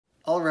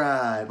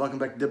Alright, welcome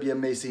back to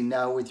WMMA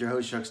Now with your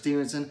host Chuck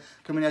Stevenson,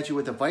 coming at you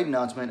with a fight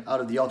announcement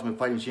out of the Ultimate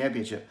Fighting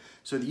Championship.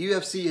 So the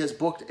UFC has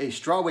booked a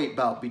strawweight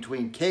bout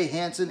between Kay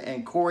Hansen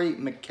and Cory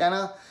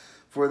McKenna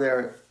for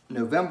their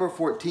November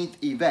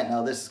 14th event.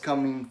 Now this is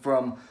coming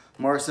from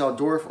Marcel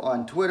Dorf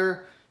on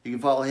Twitter. You can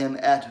follow him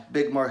at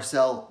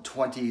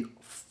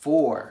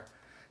BigMarcel24.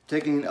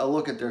 Taking a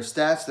look at their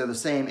stats, they're the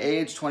same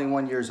age,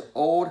 21 years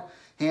old.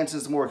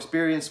 Hansen's the more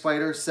experienced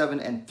fighter,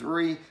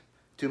 7-3.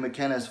 To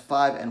McKenna's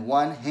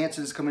 5-1.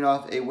 Hansen's coming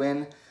off a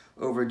win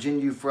over Jinh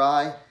Yu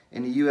Frey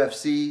in the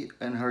UFC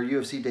in her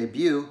UFC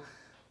debut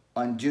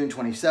on June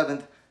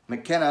 27th.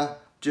 McKenna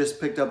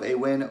just picked up a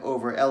win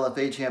over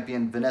LFA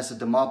champion Vanessa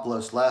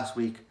Demopoulos last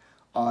week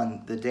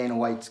on the Dana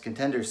White's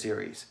Contender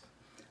series.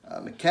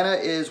 McKenna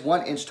is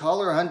 1 inch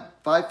taller,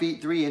 5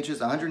 feet 3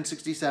 inches,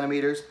 160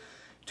 centimeters,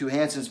 to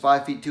Hansen's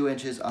 5 feet 2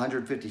 inches,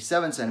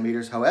 157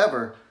 centimeters.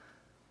 However,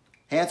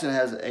 Hansen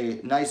has a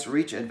nice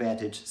reach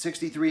advantage,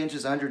 63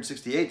 inches,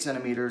 168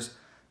 centimeters,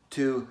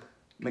 to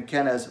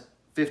McKenna's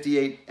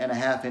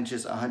 58.5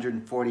 inches,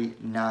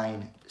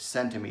 149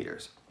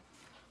 centimeters.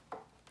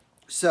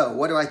 So,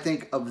 what do I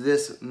think of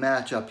this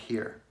matchup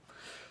here?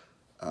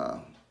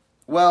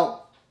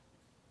 Well,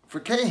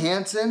 for Kay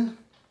Hansen,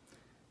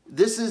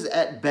 this is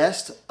at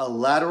best a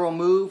lateral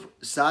move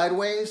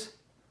sideways.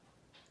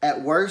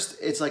 At worst,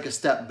 it's like a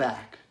step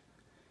back.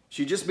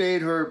 She just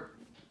made her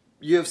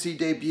UFC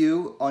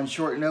debut on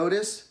short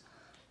notice,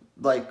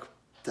 I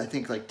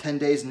think 10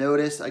 days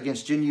notice,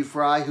 against Jinh Yu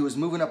Frey, who was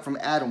moving up from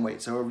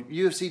atomweight. So her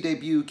UFC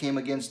debut came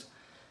against,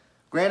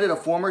 granted, a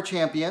former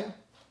champion,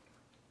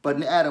 but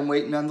an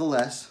atomweight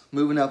nonetheless,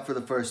 moving up for the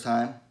first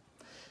time.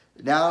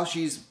 Now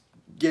she's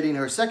getting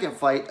her second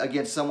fight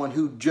against someone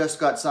who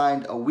just got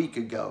signed a week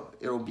ago.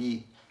 It'll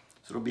be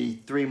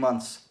 3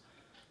 months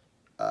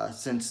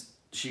since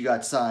she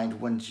got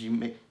signed when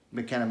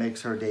McKenna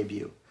makes her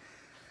debut.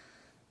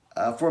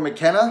 For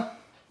McKenna,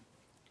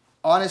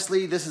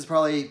 honestly, this is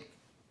probably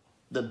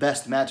the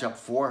best matchup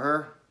for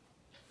her,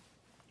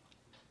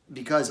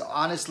 because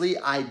honestly,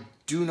 I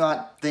do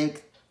not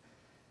think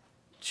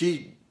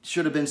she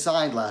should have been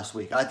signed last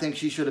week. I think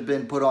she should have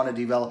been put on a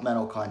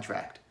developmental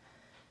contract.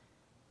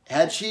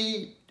 Had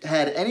she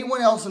had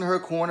anyone else in her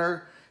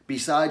corner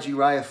besides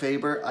Uriah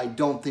Faber, I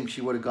don't think she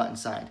would have gotten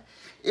signed.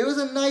 It was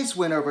a nice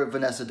win over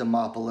Vanessa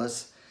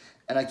Demopoulos,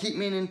 and I keep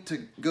meaning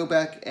to go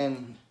back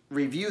and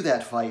review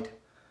that fight.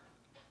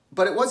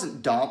 But it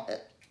wasn't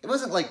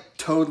like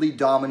totally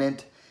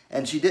dominant,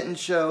 and she didn't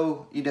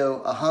show,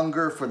 a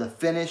hunger for the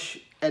finish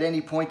at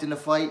any point in the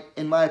fight,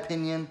 in my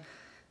opinion.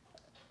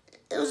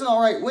 It was an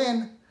alright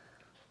win,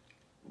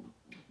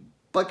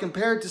 but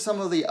compared to some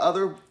of the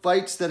other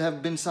fights that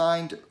have been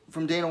signed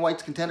from Dana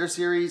White's Contender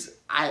series,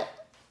 I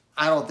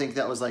don't think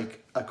that was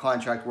like a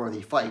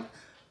contract-worthy fight.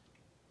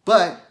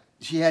 But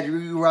she had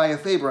Uriah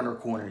Faber in her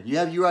corner. You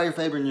have Uriah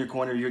Faber in your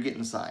corner, you're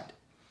getting signed.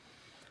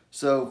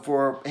 So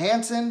for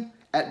Hansen,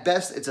 at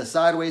best, it's a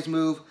sideways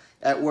move.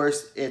 At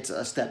worst, it's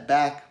a step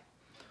back.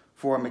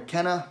 For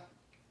McKenna,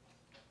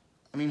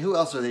 I mean, who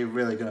else are they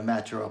really going to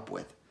match her up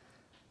with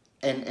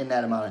in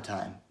that amount of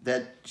time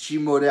that she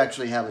would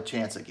actually have a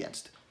chance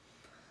against?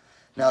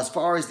 Now, as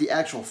far as the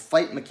actual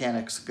fight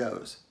mechanics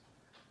goes,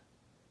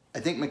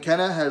 I think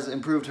McKenna has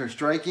improved her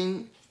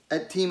striking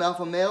at Team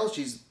Alpha Male.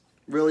 She's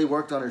really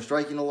worked on her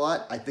striking a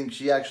lot. I think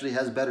she actually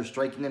has better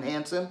striking than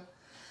Hansen.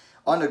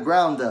 On the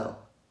ground, though,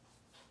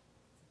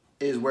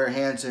 is where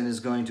Hansen is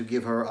going to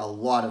give her a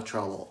lot of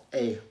trouble.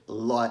 A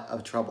lot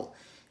of trouble.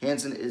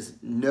 Hansen is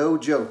no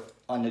joke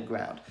on the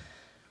ground.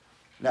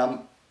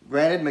 Now,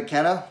 granted,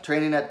 McKenna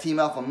training at Team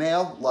Alpha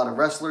Male, a lot of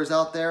wrestlers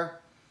out there,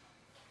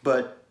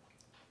 but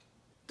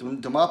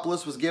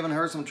Demopoulos was giving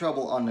her some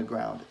trouble on the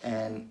ground.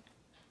 And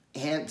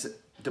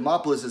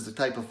Demopoulos is the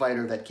type of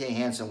fighter that Kay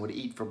Hansen would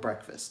eat for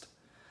breakfast.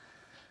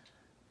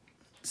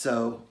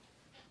 So,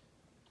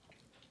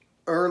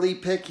 early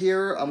pick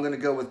here, I'm going to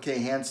go with Kay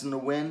Hansen to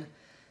win.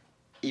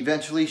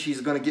 Eventually,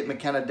 she's going to get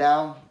McKenna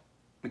down.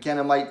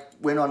 McKenna might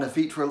win on the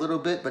feet for a little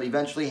bit, but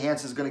eventually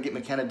Hansen's going to get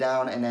McKenna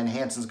down, and then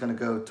Hansen's going to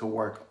go to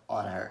work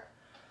on her.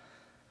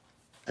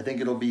 I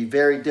think it'll be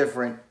very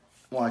different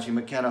watching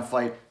McKenna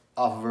fight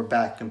off of her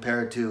back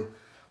compared to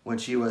when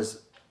she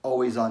was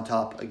always on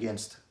top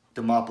against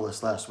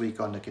Demopoulos last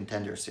week on the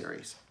Contender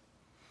series.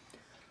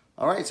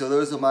 All right, so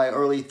those are my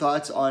early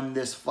thoughts on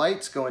this fight.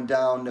 It's going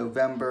down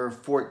November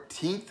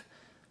 14th.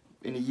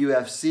 In the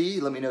UFC.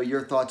 Let me know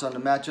your thoughts on the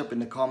matchup in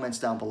the comments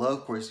down below.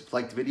 Of course, if you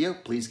liked the video,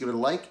 please give it a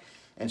like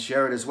and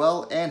share it as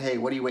well. And hey,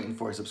 what are you waiting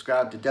for?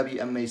 Subscribe to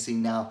WMMA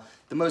Now,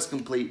 the most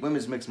complete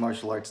women's mixed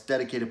martial arts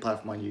dedicated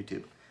platform on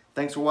YouTube.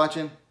 Thanks for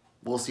watching.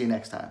 We'll see you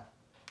next time.